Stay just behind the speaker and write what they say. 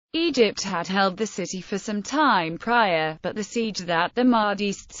Egypt had held the city for some time prior, but the siege that the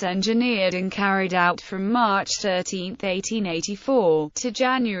Mahdists engineered and carried out from March 13, 1884, to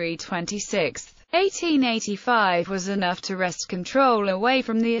January 26, 1885 was enough to wrest control away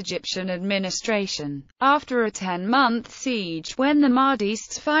from the Egyptian administration. After a 10-month siege, when the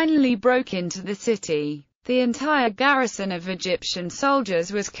Mahdists finally broke into the city, the entire garrison of Egyptian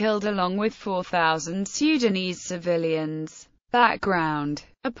soldiers was killed along with 4,000 Sudanese civilians. Background: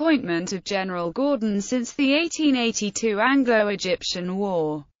 appointment of General Gordon. Since the 1882 Anglo-Egyptian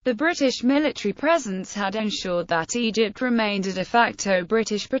War, the British military presence had ensured that Egypt remained a de facto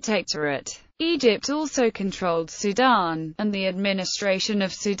British protectorate. Egypt also controlled Sudan, and the administration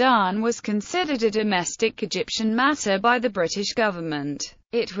of Sudan was considered a domestic Egyptian matter by the British government.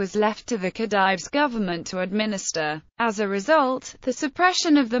 It was left to the Khedive's government to administer. As a result, the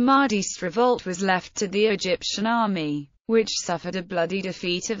suppression of the Mahdist revolt was left to the Egyptian army, which suffered a bloody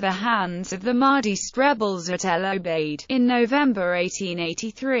defeat at the hands of the Mahdist rebels at El Obeid. In November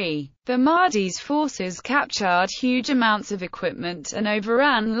 1883, the Mahdi's forces captured huge amounts of equipment and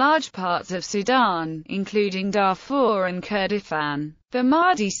overran large parts of Sudan, including Darfur and Kurdistan. The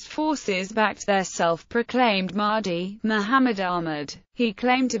Mahdist forces backed their self-proclaimed Mahdi, Muhammad Ahmad. He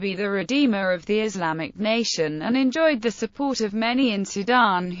claimed to be the redeemer of the Islamic nation and enjoyed the support of many in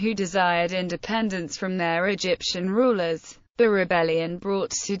Sudan who desired independence from their Egyptian rulers. The rebellion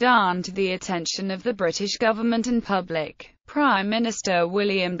brought Sudan to the attention of the British government and public. Prime Minister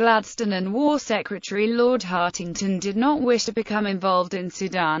William Gladstone and War Secretary Lord Hartington did not wish to become involved in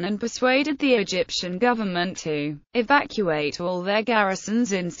Sudan and persuaded the Egyptian government to evacuate all their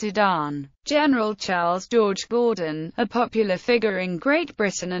garrisons in Sudan. General Charles George Gordon, a popular figure in Great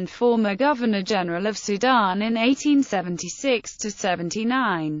Britain and former Governor-General of Sudan in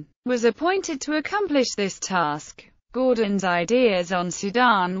 1876–79, was appointed to accomplish this task. Gordon's ideas on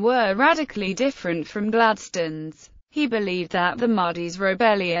Sudan were radically different from Gladstone's. He believed that the Mahdi's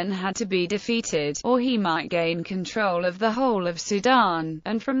rebellion had to be defeated, or he might gain control of the whole of Sudan,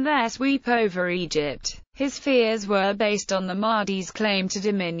 and from there sweep over Egypt. His fears were based on the Mahdi's claim to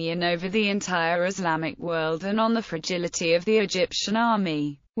dominion over the entire Islamic world and on the fragility of the Egyptian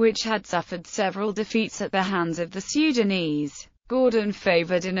army, which had suffered several defeats at the hands of the Sudanese. Gordon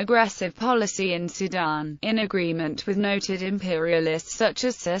favored an aggressive policy in Sudan, in agreement with noted imperialists such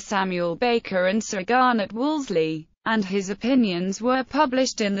as Sir Samuel Baker and Sir Garnet Wolseley, and his opinions were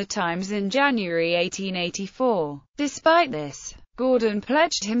published in the Times in January 1884. Despite this, Gordon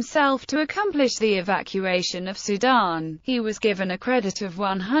pledged himself to accomplish the evacuation of Sudan. He was given a credit of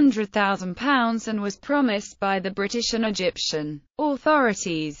 £100,000 and was promised by the British and Egyptian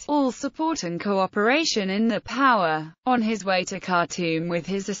authorities all support and cooperation in the power. On his way to Khartoum with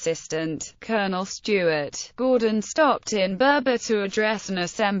his assistant, Colonel Stewart, Gordon stopped in Berber to address an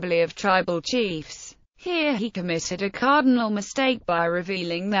assembly of tribal chiefs. Here he committed a cardinal mistake by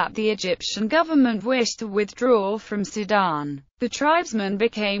revealing that the Egyptian government wished to withdraw from Sudan. The tribesmen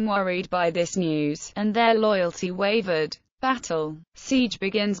became worried by this news, and their loyalty wavered. Battle. Siege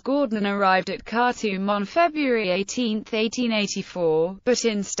begins. Gordon arrived at Khartoum on February 18, 1884, but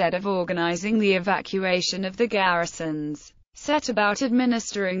instead of organizing the evacuation of the garrisons, set about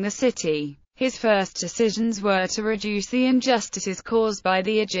administering the city. His first decisions were to reduce the injustices caused by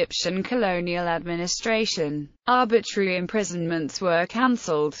the Egyptian colonial administration. Arbitrary imprisonments were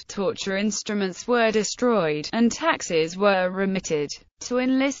cancelled, torture instruments were destroyed, and taxes were remitted. To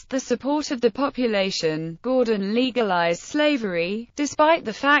enlist the support of the population, Gordon legalized slavery, despite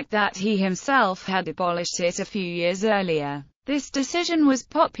the fact that he himself had abolished it a few years earlier. This decision was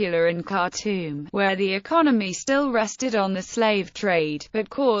popular in Khartoum, where the economy still rested on the slave trade, but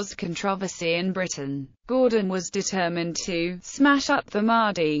caused controversy in Britain. Gordon was determined to smash up the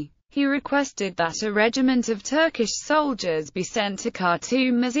Mahdi. He requested that a regiment of Turkish soldiers be sent to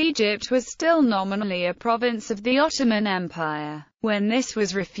Khartoum as Egypt was still nominally a province of the Ottoman Empire. When this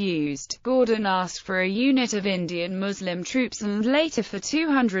was refused, Gordon asked for a unit of Indian Muslim troops and later for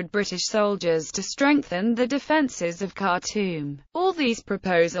 200 British soldiers to strengthen the defences of Khartoum. All these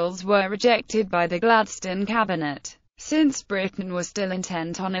proposals were rejected by the Gladstone cabinet. Since Britain was still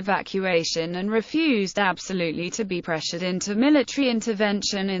intent on evacuation and refused absolutely to be pressured into military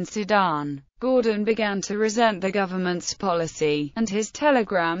intervention in Sudan, Gordon began to resent the government's policy, and his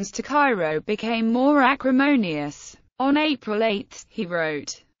telegrams to Cairo became more acrimonious. On April 8, he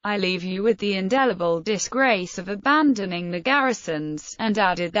wrote, "I leave you with the indelible disgrace of abandoning the garrisons," and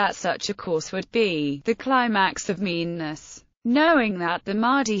added that such a course would be the climax of meanness. Knowing that the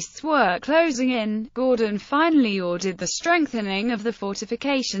Mahdists were closing in, Gordon finally ordered the strengthening of the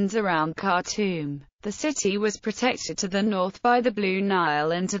fortifications around Khartoum. The city was protected to the north by the Blue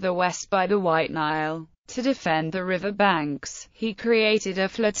Nile and to the west by the White Nile. To defend the river banks, he created a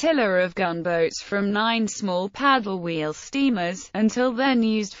flotilla of gunboats from 9 small paddle-wheel steamers, until then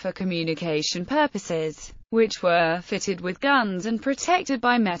used for communication purposes, which were fitted with guns and protected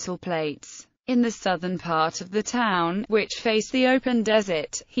by metal plates. In the southern part of the town, which faced the open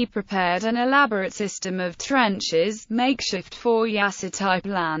desert, he prepared an elaborate system of trenches, makeshift 4-yassa-type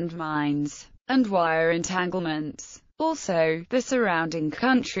landmines, and wire entanglements. Also, the surrounding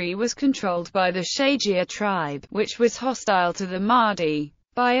country was controlled by the Shajia tribe, which was hostile to the Mahdi.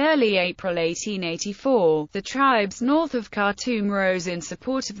 By early April 1884, the tribes north of Khartoum rose in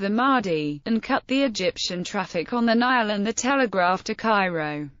support of the Mahdi, and cut the Egyptian traffic on the Nile and the telegraph to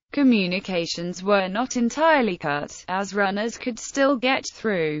Cairo. Communications were not entirely cut, as runners could still get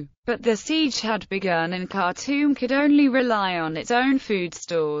through, but the siege had begun and Khartoum could only rely on its own food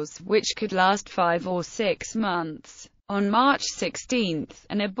stores, which could last 5 or 6 months. On March 16,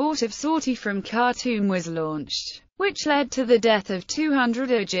 an abortive sortie from Khartoum was launched, which led to the death of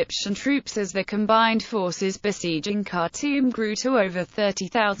 200 Egyptian troops as the combined forces besieging Khartoum grew to over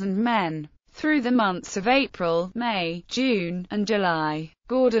 30,000 men. Through the months of April, May, June, and July,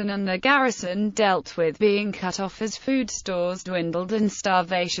 Gordon and the garrison dealt with being cut off as food stores dwindled and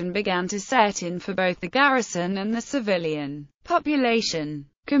starvation began to set in for both the garrison and the civilian population.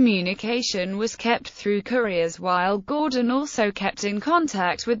 Communication was kept through couriers while Gordon also kept in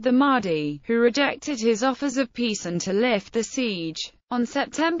contact with the Mahdi, who rejected his offers of peace and to lift the siege. On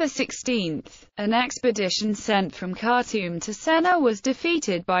September 16, an expedition sent from Khartoum to Senna was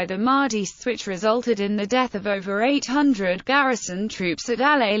defeated by the Mahdists, which resulted in the death of over 800 garrison troops at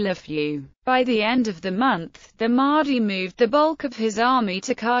Al-Lafu. By the end of the month, the Mahdi moved the bulk of his army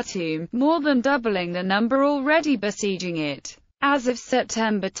to Khartoum, more than doubling the number already besieging it. As of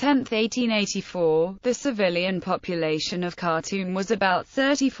September 10, 1884, the civilian population of Khartoum was about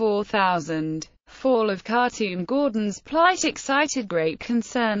 34,000. Fall of Khartoum. Gordon's plight excited great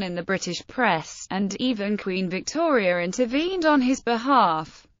concern in the British press, and even Queen Victoria intervened on his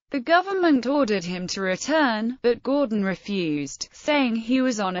behalf. The government ordered him to return, but Gordon refused, saying he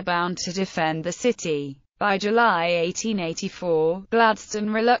was honour-bound to defend the city. By July 1884,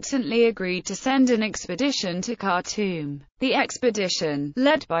 Gladstone reluctantly agreed to send an expedition to Khartoum. The expedition,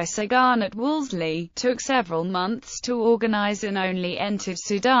 led by Sir Garnet Wolseley, took several months to organise and only entered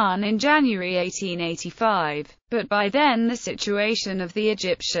Sudan in January 1885. But by then the situation of the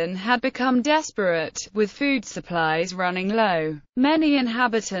Egyptian had become desperate, with food supplies running low, many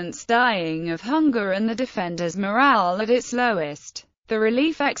inhabitants dying of hunger and the defenders' morale at its lowest. The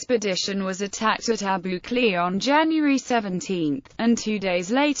relief expedition was attacked at Abu Klea on January 17, and 2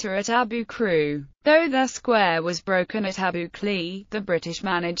 days later at Abu Kru. Though their square was broken at Abu Klea, the British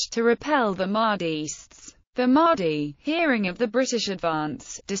managed to repel the Mahdists. The Mahdi, hearing of the British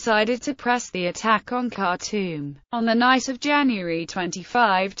advance, decided to press the attack on Khartoum. On the night of January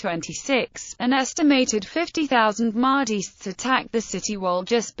 25-26, an estimated 50,000 Mahdists attacked the city wall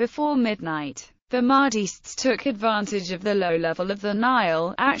just before midnight. The Mahdists took advantage of the low level of the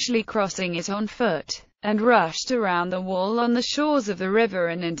Nile, actually crossing it on foot, and rushed around the wall on the shores of the river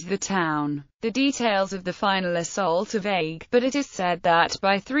and into the town. The details of the final assault are vague, but it is said that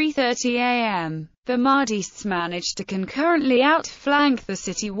by 3:30 a.m., the Mahdists managed to concurrently outflank the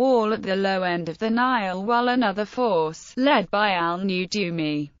city wall at the low end of the Nile, while another force, led by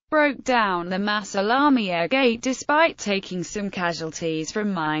al-Nudumi, broke down the Mas al-Amir gate despite taking some casualties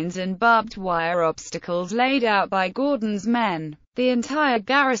from mines and barbed wire obstacles laid out by Gordon's men. The entire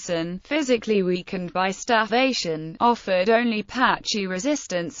garrison, physically weakened by starvation, offered only patchy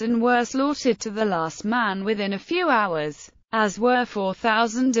resistance and were slaughtered to the last man within a few hours, as were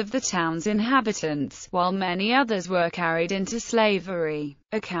 4,000 of the town's inhabitants, while many others were carried into slavery.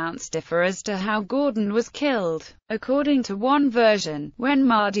 Accounts differ as to how Gordon was killed. According to one version, when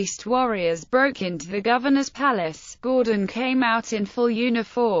Mahdist warriors broke into the governor's palace, Gordon came out in full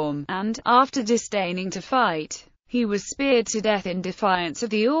uniform, and, after disdaining to fight, he was speared to death in defiance of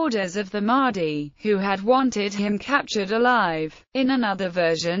the orders of the Mahdi, who had wanted him captured alive. In another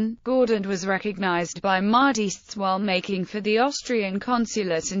version, Gordon was recognized by Mahdists while making for the Austrian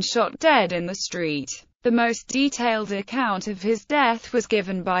consulate and shot dead in the street. The most detailed account of his death was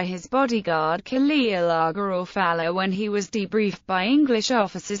given by his bodyguard Khalil Agha al-Fala when he was debriefed by English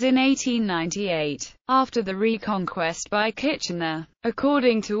officers in 1898, after the reconquest by Kitchener.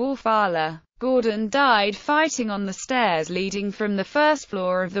 According to al-Fala, Gordon died fighting on the stairs leading from the first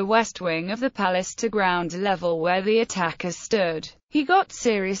floor of the west wing of the palace to ground level where the attackers stood. He got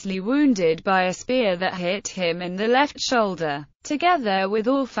seriously wounded by a spear that hit him in the left shoulder. Together with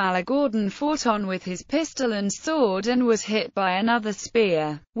Orfala, Gordon fought on with his pistol and sword and was hit by another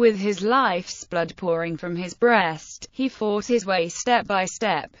spear. With his life's blood pouring from his breast, he fought his way step by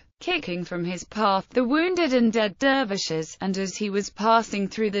step, kicking from his path the wounded and dead dervishes, and as he was passing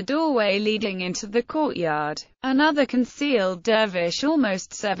through the doorway leading into the courtyard, another concealed dervish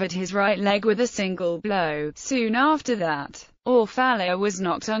almost severed his right leg with a single blow. Soon after that, Orfala was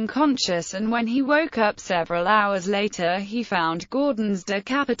knocked unconscious, and when he woke up several hours later he found Gordon's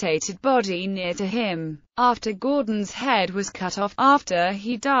decapitated body near to him. After Gordon's head was cut off after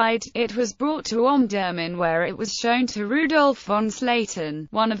he died, it was brought to Omdurman where it was shown to Rudolf von Slaten,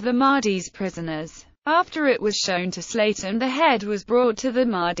 one of the Mahdi's prisoners. After it was shown to Slaten, the head was brought to the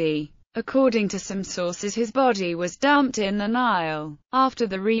Mahdi. According to some sources, his body was dumped in the Nile. After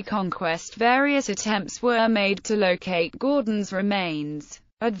the reconquest, various attempts were made to locate Gordon's remains.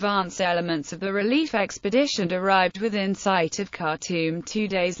 Advance elements of the relief expedition arrived within sight of Khartoum 2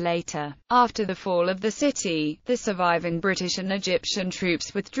 days later. After the fall of the city, the surviving British and Egyptian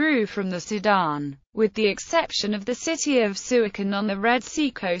troops withdrew from the Sudan, with the exception of the city of Suakin on the Red Sea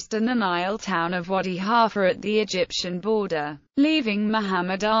coast and the Nile town of Wadi Halfa at the Egyptian border, leaving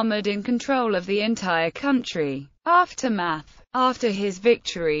Muhammad Ahmad in control of the entire country. Aftermath. After his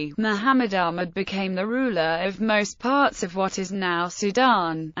victory, Muhammad Ahmad became the ruler of most parts of what is now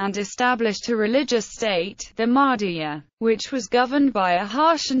Sudan, and established a religious state, the Mahdiya, which was governed by a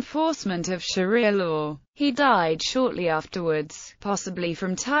harsh enforcement of Sharia law. He died shortly afterwards, possibly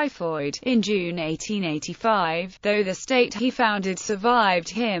from typhoid, in June 1885, though the state he founded survived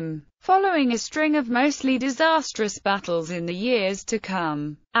him, following a string of mostly disastrous battles in the years to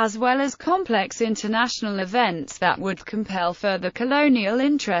come, as well as complex international events that would compel further colonial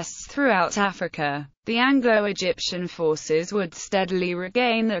interests throughout Africa. The Anglo-Egyptian forces would steadily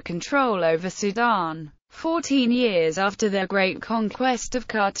regain their control over Sudan. 14 years after their great conquest of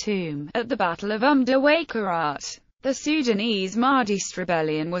Khartoum, at the Battle of Waqarat, the Sudanese Mahdist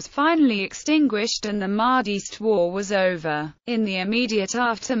rebellion was finally extinguished and the Mahdist War was over. In the immediate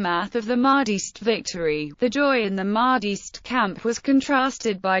aftermath of the Mahdist victory, the joy in the Mahdist camp was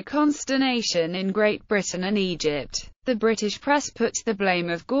contrasted by consternation in Great Britain and Egypt. The British press put the blame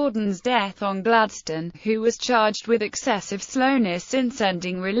of Gordon's death on Gladstone, who was charged with excessive slowness in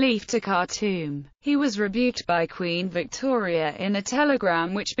sending relief to Khartoum. He was rebuked by Queen Victoria in a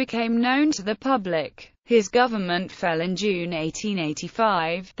telegram which became known to the public. His government fell in June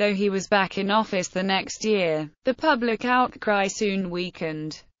 1885, though he was back in office the next year. The public outcry soon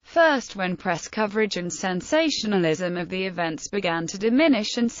weakened. First, when press coverage and sensationalism of the events began to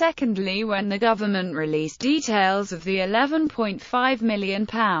diminish, and secondly, when the government released details of the £11.5 million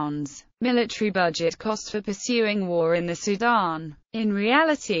military budget cost for pursuing war in the Sudan. In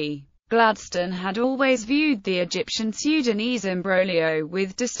reality, Gladstone had always viewed the Egyptian-Sudanese imbroglio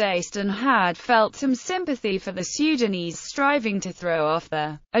with distaste and had felt some sympathy for the Sudanese striving to throw off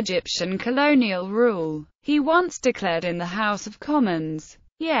the Egyptian colonial rule. He once declared in the House of Commons,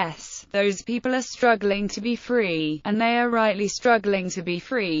 "Yes, those people are struggling to be free, and they are rightly struggling to be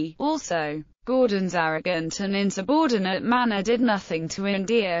free, also." Gordon's arrogant and insubordinate manner did nothing to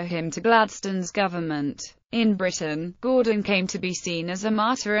endear him to Gladstone's government. In Britain, Gordon came to be seen as a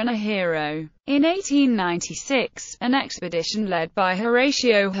martyr and a hero. In 1896, an expedition led by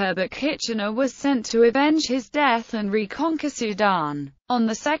Horatio Herbert Kitchener was sent to avenge his death and reconquer Sudan. On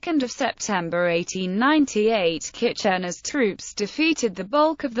the 2nd of September 1898, Kitchener's troops defeated the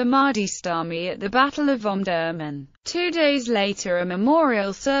bulk of the Mahdist army at the Battle of Omdurman. 2 days later, a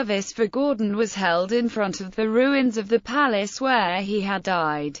memorial service for Gordon was held in front of the ruins of the palace where he had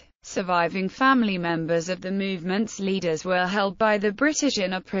died. Surviving family members of the movement's leaders were held by the British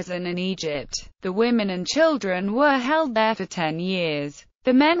in a prison in Egypt. The women and children were held there for 10 years.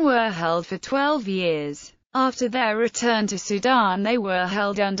 The men were held for 12 years. After their return to Sudan, they were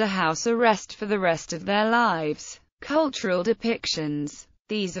held under house arrest for the rest of their lives. Cultural depictions.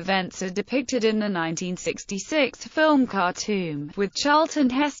 These events are depicted in the 1966 film Khartoum, with Charlton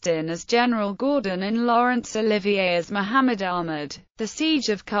Heston as General Gordon and Laurence Olivier as Muhammad Ahmad. The Siege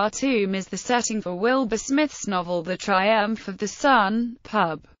of Khartoum is the setting for Wilbur Smith's novel The Triumph of the Sun,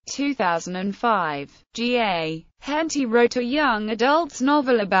 Pub. 2005. G.A. Henty wrote a young adult's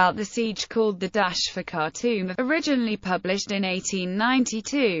novel about the siege called The Dash for Khartoum, originally published in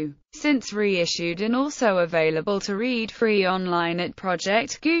 1892, since reissued and also available to read free online at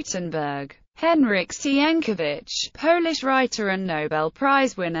Project Gutenberg. Henryk Sienkiewicz, Polish writer and Nobel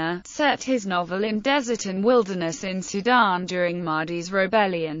Prize winner, set his novel in desert and wilderness in Sudan during Mahdi's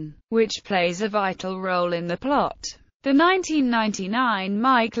rebellion, which plays a vital role in the plot. The 1999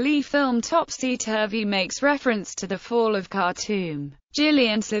 Mike Leigh film Topsy-Turvy makes reference to the fall of Khartoum.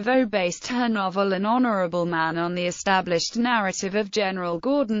 Gillian Savaux based her novel An Honorable Man on the established narrative of General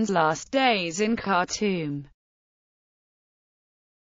Gordon's last days in Khartoum.